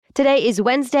Today is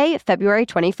Wednesday, February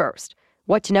 21st.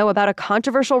 What to know about a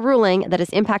controversial ruling that is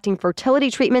impacting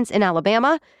fertility treatments in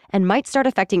Alabama and might start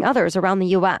affecting others around the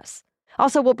U.S.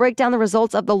 Also, we'll break down the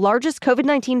results of the largest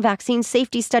COVID-19 vaccine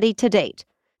safety study to date.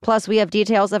 Plus, we have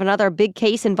details of another big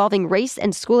case involving race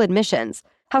and school admissions,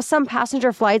 how some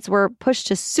passenger flights were pushed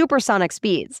to supersonic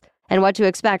speeds, and what to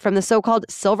expect from the so-called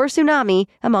silver tsunami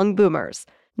among boomers.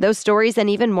 Those stories and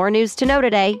even more news to know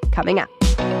today, coming up.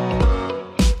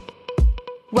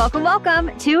 Welcome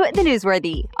to The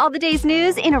Newsworthy. All the day's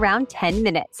news in around 10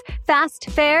 minutes. Fast,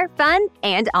 fair, fun,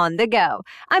 and on the go.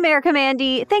 I'm Erica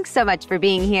Mandy. Thanks so much for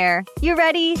being here. You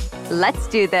ready? Let's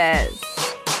do this.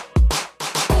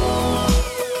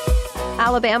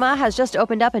 Alabama has just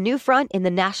opened up a new front in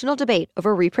the national debate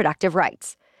over reproductive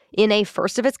rights. In a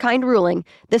first-of-its-kind ruling,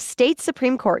 the state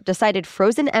Supreme Court decided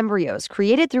frozen embryos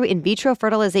created through in vitro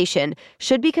fertilization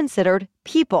should be considered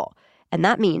people. And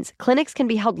that means clinics can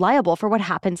be held liable for what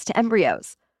happens to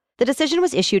embryos. The decision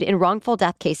was issued in wrongful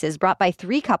death cases brought by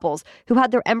 3 couples who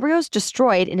had their embryos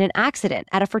destroyed in an accident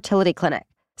at a fertility clinic.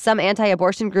 Some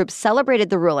anti-abortion groups celebrated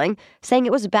the ruling, saying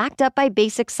it was backed up by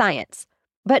basic science.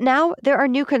 But now there are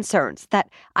new concerns that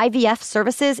IVF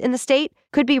services in the state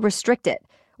could be restricted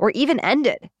or even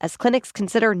ended as clinics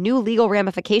consider new legal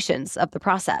ramifications of the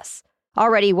process.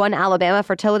 Already, one Alabama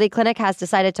fertility clinic has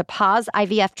decided to pause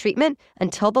IVF treatment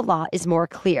until the law is more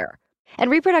clear. And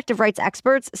reproductive rights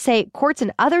experts say courts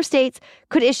in other states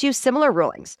could issue similar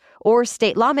rulings, or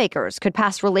state lawmakers could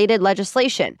pass related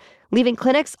legislation, leaving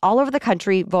clinics all over the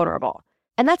country vulnerable.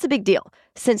 And that's a big deal,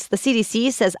 since the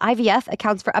CDC says IVF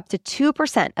accounts for up to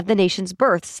 2% of the nation's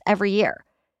births every year.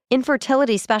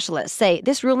 Infertility specialists say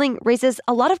this ruling raises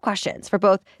a lot of questions for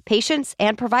both patients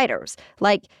and providers,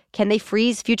 like can they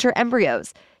freeze future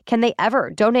embryos? Can they ever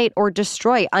donate or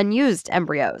destroy unused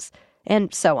embryos?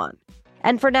 And so on.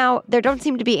 And for now, there don't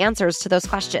seem to be answers to those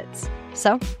questions.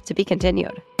 So, to be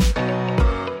continued.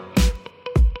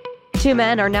 2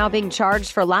 men are now being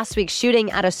charged for last week's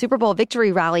shooting at a Super Bowl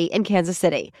victory rally in Kansas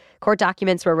City. Court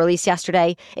documents were released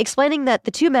yesterday explaining that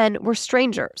the 2 men were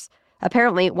strangers.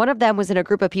 Apparently, one of them was in a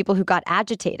group of people who got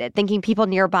agitated, thinking people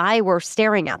nearby were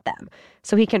staring at them.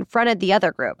 So he confronted the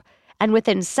other group. And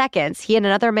within seconds, he and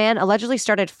another man allegedly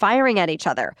started firing at each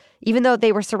other, even though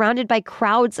they were surrounded by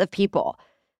crowds of people.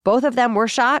 Both of them were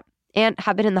shot and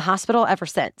have been in the hospital ever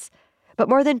since. But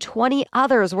more than 20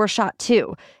 others were shot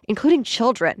too, including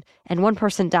children, and 1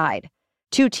 person died.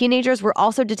 2 teenagers were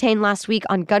also detained last week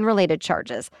on gun-related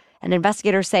charges, and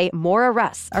investigators say more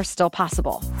arrests are still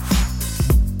possible.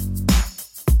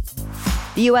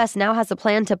 The U.S. now has a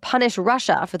plan to punish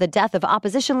Russia for the death of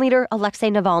opposition leader Alexei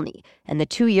Navalny and the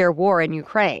 2-year war in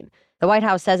Ukraine. The White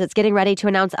House says it's getting ready to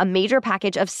announce a major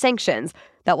package of sanctions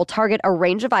that will target a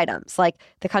range of items like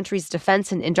the country's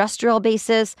defense and industrial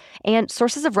bases and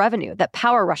sources of revenue that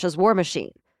power Russia's war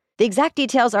machine. The exact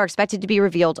details are expected to be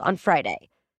revealed on Friday.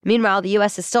 Meanwhile, the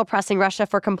U.S. is still pressing Russia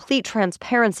for complete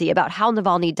transparency about how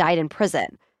Navalny died in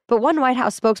prison. But one White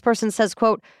House spokesperson says,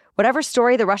 quote, "Whatever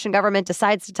story the Russian government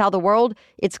decides to tell the world,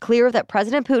 it's clear that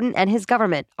President Putin and his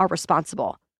government are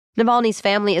responsible." Navalny's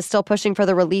family is still pushing for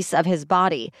the release of his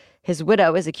body. His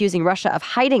widow is accusing Russia of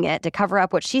hiding it to cover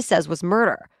up what she says was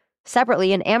murder.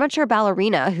 Separately, an amateur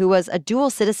ballerina who was a dual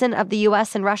citizen of the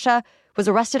U.S. and Russia was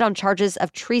arrested on charges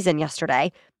of treason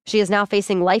yesterday. She is now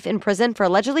facing life in prison for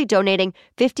allegedly donating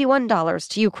 $51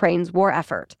 to Ukraine's war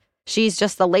effort. She's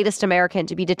just the latest American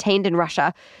to be detained in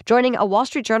Russia, joining a Wall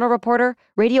Street Journal reporter,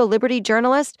 Radio Liberty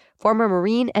journalist, former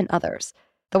Marine, and others.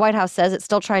 The White House says it's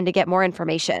still trying to get more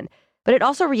information, but it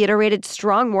also reiterated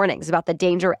strong warnings about the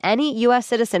danger any U.S.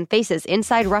 citizen faces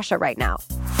inside Russia right now.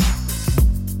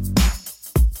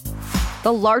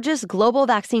 The largest global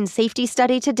vaccine safety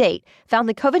study to date found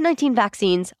the COVID-19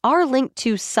 vaccines are linked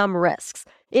to some risks.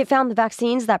 It found the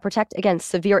vaccines that protect against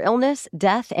severe illness,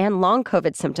 death, and long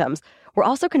COVID symptoms were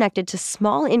also connected to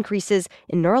small increases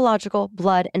in neurological,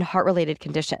 blood, and heart-related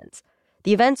conditions.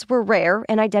 The events were rare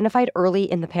and identified early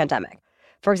in the pandemic.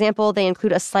 For example, they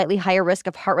include a slightly higher risk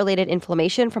of heart-related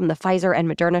inflammation from the Pfizer and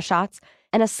Moderna shots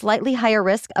and a slightly higher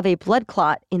risk of a blood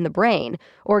clot in the brain,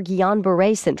 or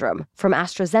Guillain-Barré syndrome, from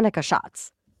AstraZeneca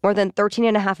shots. More than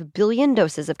 13.5 billion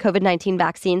doses of COVID-19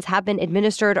 vaccines have been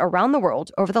administered around the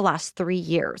world over the last 3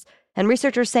 years, and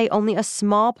researchers say only a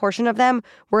small portion of them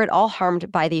were at all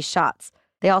harmed by these shots.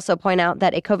 They also point out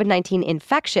that a COVID-19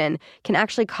 infection can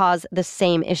actually cause the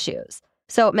same issues.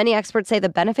 So many experts say the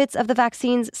benefits of the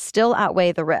vaccines still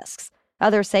outweigh the risks.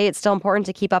 Others say it's still important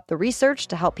to keep up the research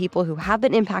to help people who have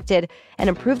been impacted and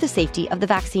improve the safety of the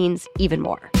vaccines even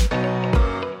more.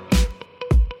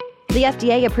 The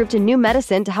FDA approved a new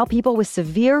medicine to help people with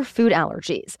severe food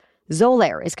allergies.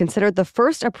 Xolair is considered the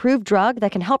first approved drug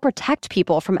that can help protect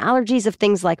people from allergies of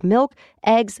things like milk,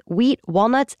 eggs, wheat,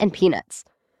 walnuts, and peanuts.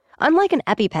 Unlike an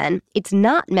EpiPen, it's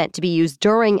not meant to be used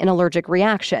during an allergic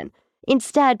reaction.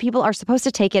 Instead, people are supposed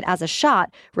to take it as a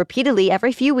shot repeatedly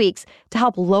every few weeks to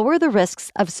help lower the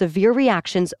risks of severe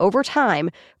reactions over time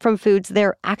from foods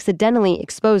they're accidentally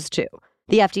exposed to.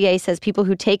 The FDA says people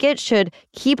who take it should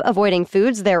keep avoiding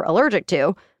foods they're allergic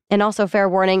to. And also, fair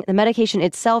warning, the medication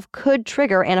itself could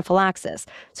trigger anaphylaxis.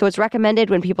 So it's recommended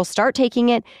when people start taking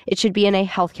it, it should be in a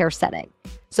healthcare setting.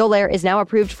 Xolair is now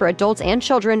approved for adults and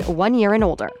children 1 year and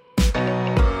older.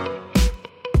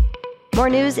 More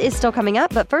news is still coming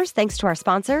up, but first, thanks to our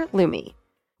sponsor, Lumi.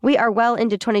 We are well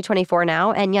into 2024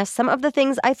 now, and yes, some of the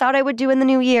things I thought I would do in the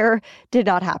new year did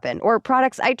not happen, or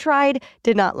products I tried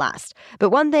did not last. But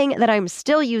one thing that I'm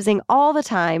still using all the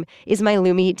time is my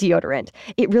Lumi deodorant.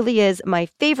 It really is my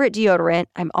favorite deodorant.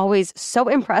 I'm always so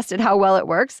impressed at how well it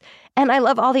works, and I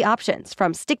love all the options,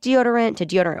 from stick deodorant to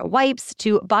deodorant wipes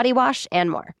to body wash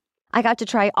and more. I got to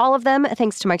try all of them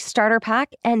thanks to my starter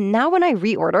pack, and now when I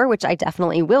reorder, which I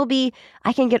definitely will be,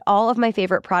 I can get all of my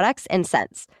favorite products and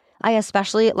scents. I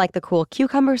especially like the cool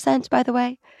cucumber scent, by the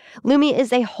way. Lumi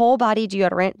is a whole-body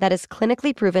deodorant that is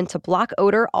clinically proven to block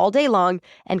odor all day long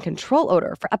and control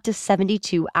odor for up to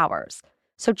 72 hours.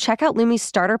 So check out Lumi's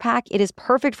starter pack. It is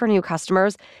perfect for new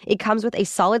customers. It comes with a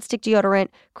solid stick deodorant,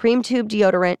 cream tube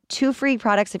deodorant, 2 free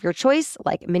products of your choice,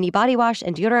 like mini body wash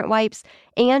and deodorant wipes,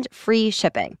 and free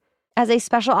shipping. As a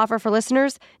special offer for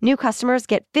listeners, new customers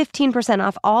get 15%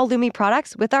 off all Lumi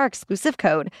products with our exclusive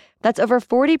code. That's over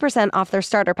 40% off their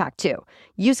starter pack, too.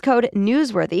 Use code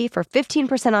NEWSWORTHY for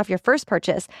 15% off your first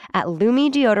purchase at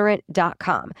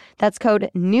LumiDeodorant.com. That's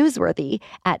code NEWSWORTHY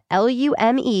at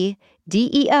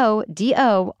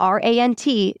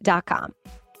LumiDeodorant.com.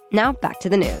 Now back to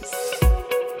the news.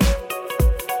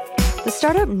 The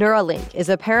startup Neuralink is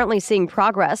apparently seeing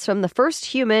progress from the first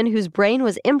human whose brain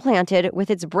was implanted with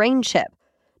its brain chip.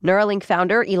 Neuralink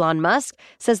founder Elon Musk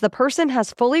says the person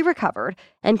has fully recovered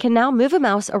and can now move a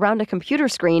mouse around a computer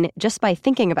screen just by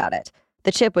thinking about it.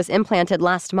 The chip was implanted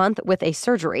last month with a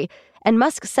surgery, and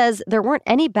Musk says there weren't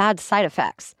any bad side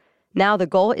effects. Now the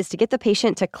goal is to get the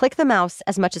patient to click the mouse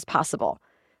as much as possible.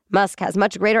 Musk has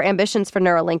much greater ambitions for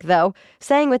Neuralink, though,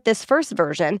 saying with this first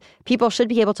version, people should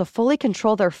be able to fully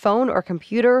control their phone or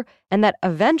computer, and that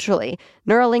eventually,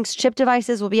 Neuralink's chip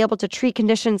devices will be able to treat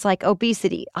conditions like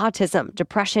obesity, autism,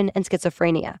 depression, and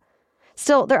schizophrenia.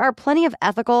 Still, there are plenty of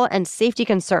ethical and safety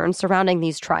concerns surrounding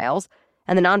these trials,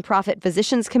 and the nonprofit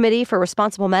Physicians Committee for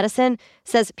Responsible Medicine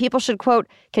says people should, quote,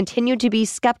 continue to be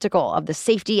skeptical of the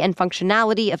safety and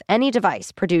functionality of any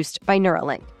device produced by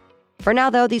Neuralink. For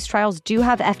now, though, these trials do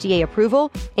have FDA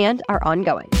approval and are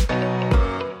ongoing.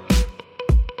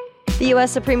 The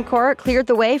U.S. Supreme Court cleared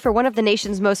the way for one of the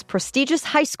nation's most prestigious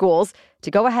high schools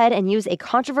to go ahead and use a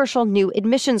controversial new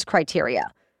admissions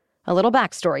criteria. A little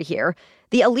backstory here.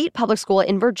 The elite public school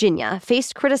in Virginia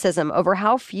faced criticism over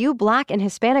how few Black and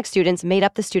Hispanic students made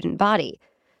up the student body.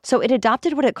 So it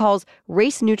adopted what it calls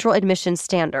race-neutral admissions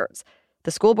standards. The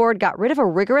school board got rid of a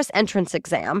rigorous entrance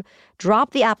exam,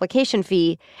 dropped the application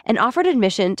fee, and offered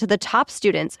admission to the top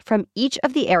students from each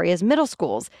of the area's middle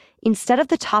schools instead of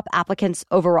the top applicants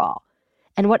overall.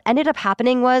 And what ended up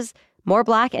happening was more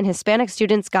Black and Hispanic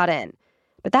students got in.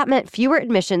 But that meant fewer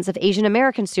admissions of Asian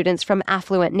American students from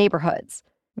affluent neighborhoods.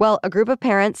 Well, a group of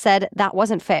parents said that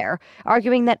wasn't fair,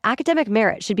 arguing that academic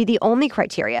merit should be the only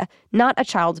criteria, not a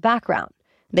child's background.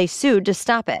 They sued to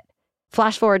stop it.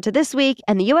 Flash forward to this week,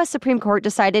 and the U.S. Supreme Court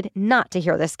decided not to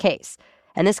hear this case.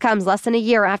 And this comes less than a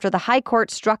year after the High Court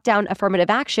struck down affirmative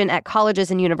action at colleges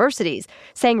and universities,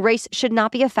 saying race should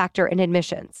not be a factor in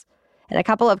admissions. And a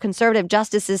couple of conservative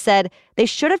justices said they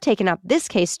should have taken up this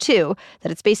case, too,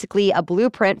 that it's basically a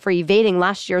blueprint for evading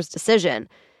last year's decision.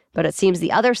 But it seems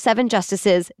the other 7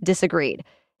 justices disagreed.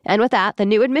 And with that, the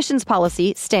new admissions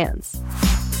policy stands.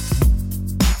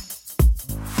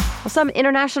 Well, some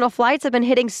international flights have been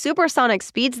hitting supersonic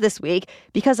speeds this week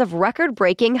because of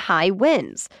record-breaking high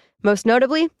winds. Most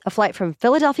notably, a flight from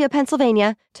Philadelphia,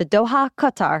 Pennsylvania to Doha,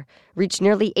 Qatar, reached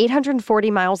nearly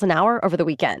 840 miles an hour over the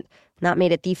weekend. That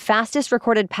made it the fastest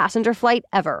recorded passenger flight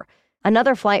ever.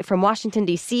 Another flight from Washington,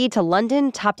 D.C. to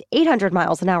London topped 800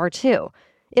 miles an hour, too.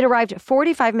 It arrived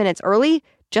 45 minutes early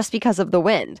just because of the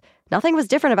wind. Nothing was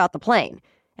different about the plane.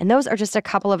 And those are just a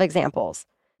couple of examples.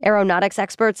 Aeronautics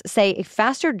experts say a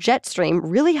faster jet stream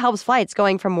really helps flights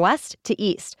going from west to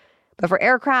east. But for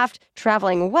aircraft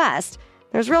traveling west,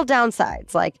 there's real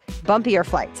downsides like bumpier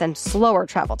flights and slower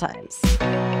travel times.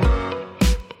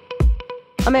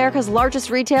 America's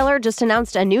largest retailer just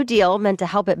announced a new deal meant to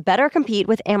help it better compete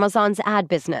with Amazon's ad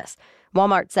business.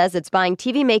 Walmart says it's buying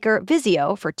TV maker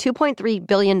Vizio for $2.3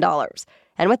 billion.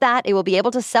 And with that, it will be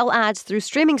able to sell ads through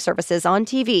streaming services on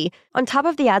TV, on top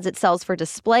of the ads it sells for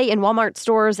display in Walmart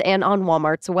stores and on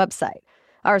Walmart's website.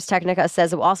 Ars Technica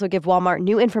says it will also give Walmart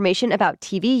new information about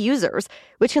TV users,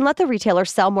 which can let the retailer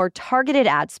sell more targeted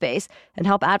ad space and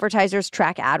help advertisers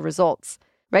track ad results.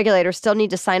 Regulators still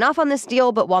need to sign off on this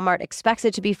deal, but Walmart expects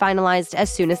it to be finalized as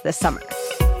soon as this summer.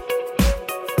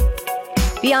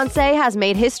 Beyoncé has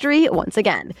made history once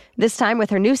again, this time with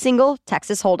her new single,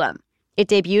 Texas Hold'em. It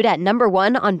debuted at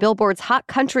 #1 on Billboard's Hot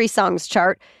Country Songs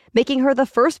chart, making her the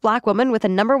first Black woman with a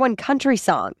 #1 country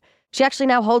song. She actually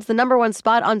now holds the #1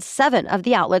 spot on 7 of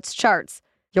the outlet's charts.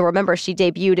 You'll remember she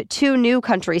debuted 2 new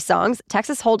country songs,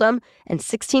 Texas Hold'em and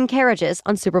 16 Carriages,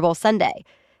 on Super Bowl Sunday.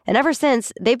 And ever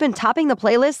since, they've been topping the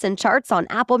playlists and charts on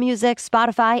Apple Music,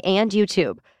 Spotify, and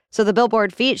YouTube. So the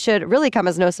Billboard feat should really come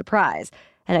as no surprise.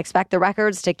 And expect the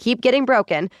records to keep getting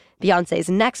broken. Beyoncé's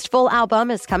next full album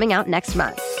is coming out next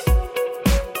month.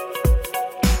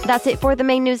 That's it for the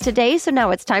main news today, so now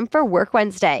it's time for Work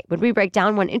Wednesday, when we break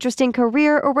down one interesting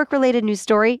career or work-related news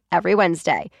story every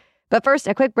Wednesday. But first,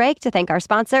 a quick break to thank our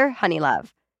sponsor, Honeylove.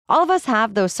 All of us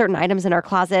have those certain items in our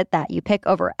closet that you pick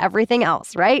over everything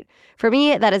else, right? For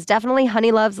me, that is definitely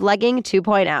Honeylove's Legging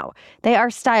 2.0. They are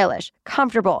stylish,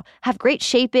 comfortable, have great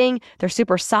shaping, they're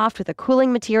super soft with a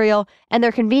cooling material, and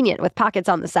they're convenient with pockets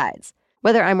on the sides.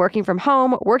 Whether I'm working from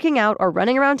home, working out, or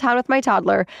running around town with my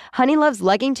toddler, Honeylove's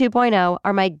Legging 2.0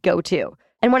 are my go-to.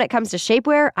 And when it comes to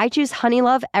shapewear, I choose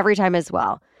Honeylove every time as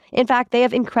well. In fact, they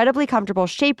have incredibly comfortable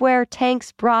shapewear,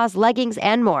 tanks, bras, leggings,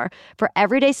 and more for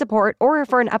everyday support or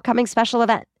for an upcoming special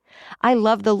event. I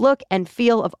love the look and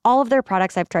feel of all of their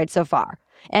products I've tried so far.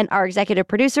 And our executive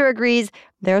producer agrees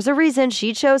there's a reason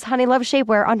she chose Honeylove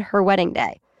shapewear on her wedding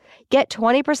day. Get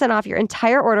 20% off your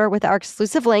entire order with our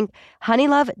exclusive link,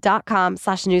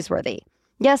 honeylove.com/newsworthy.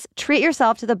 Yes, treat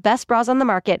yourself to the best bras on the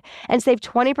market and save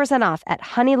 20% off at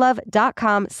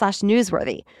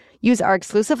honeylove.com/newsworthy. Use our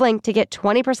exclusive link to get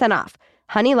 20% off,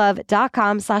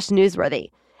 honeylove.com/newsworthy.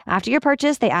 After your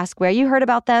purchase, they ask where you heard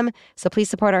about them, so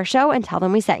please support our show and tell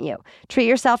them we sent you. Treat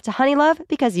yourself to Honeylove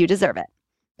because you deserve it.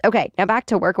 Okay, now back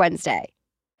to Work Wednesday.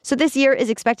 So this year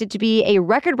is expected to be a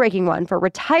record-breaking one for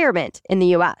retirement in the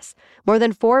U.S. More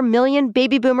than 4 million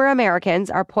baby boomer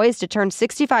Americans are poised to turn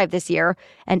 65 this year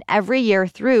and every year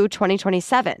through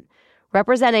 2027,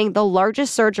 representing the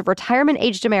largest surge of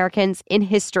retirement-aged Americans in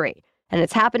history. And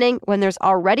it's happening when there's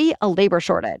already a labor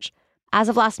shortage. As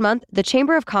of last month, the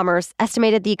Chamber of Commerce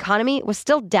estimated the economy was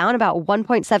still down about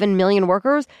 1.7 million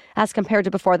workers as compared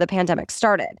to before the pandemic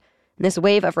started. And this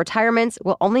wave of retirements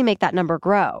will only make that number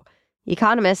grow.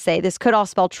 Economists say this could all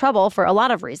spell trouble for a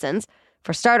lot of reasons.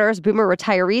 For starters, boomer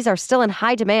retirees are still in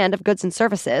high demand of goods and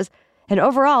services. And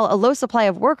overall, a low supply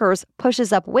of workers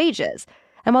pushes up wages.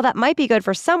 And while that might be good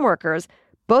for some workers,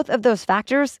 both of those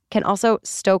factors can also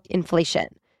stoke inflation.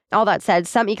 All that said,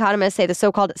 some economists say the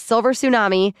so-called silver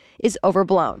tsunami is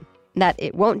overblown, that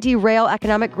it won't derail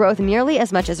economic growth nearly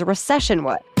as much as a recession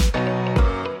would.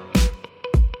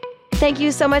 Thank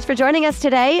you so much for joining us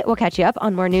today. We'll catch you up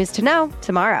on more news to know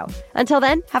tomorrow. Until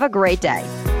then, have a great day.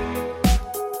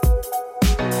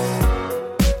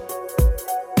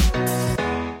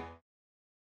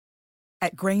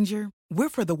 At Grainger, we're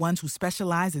for the ones who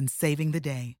specialize in saving the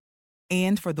day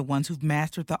and for the ones who've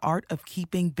mastered the art of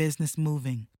keeping business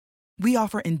moving. We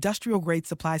offer industrial-grade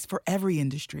supplies for every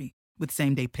industry with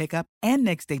same-day pickup and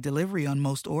next-day delivery on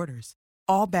most orders,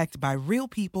 all backed by real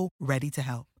people ready to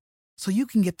help. So you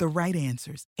can get the right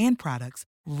answers and products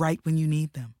right when you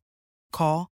need them.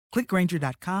 Call, click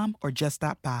Grainger.com, or just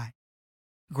stop by.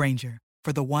 Grainger,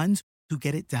 for the ones who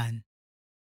get it done.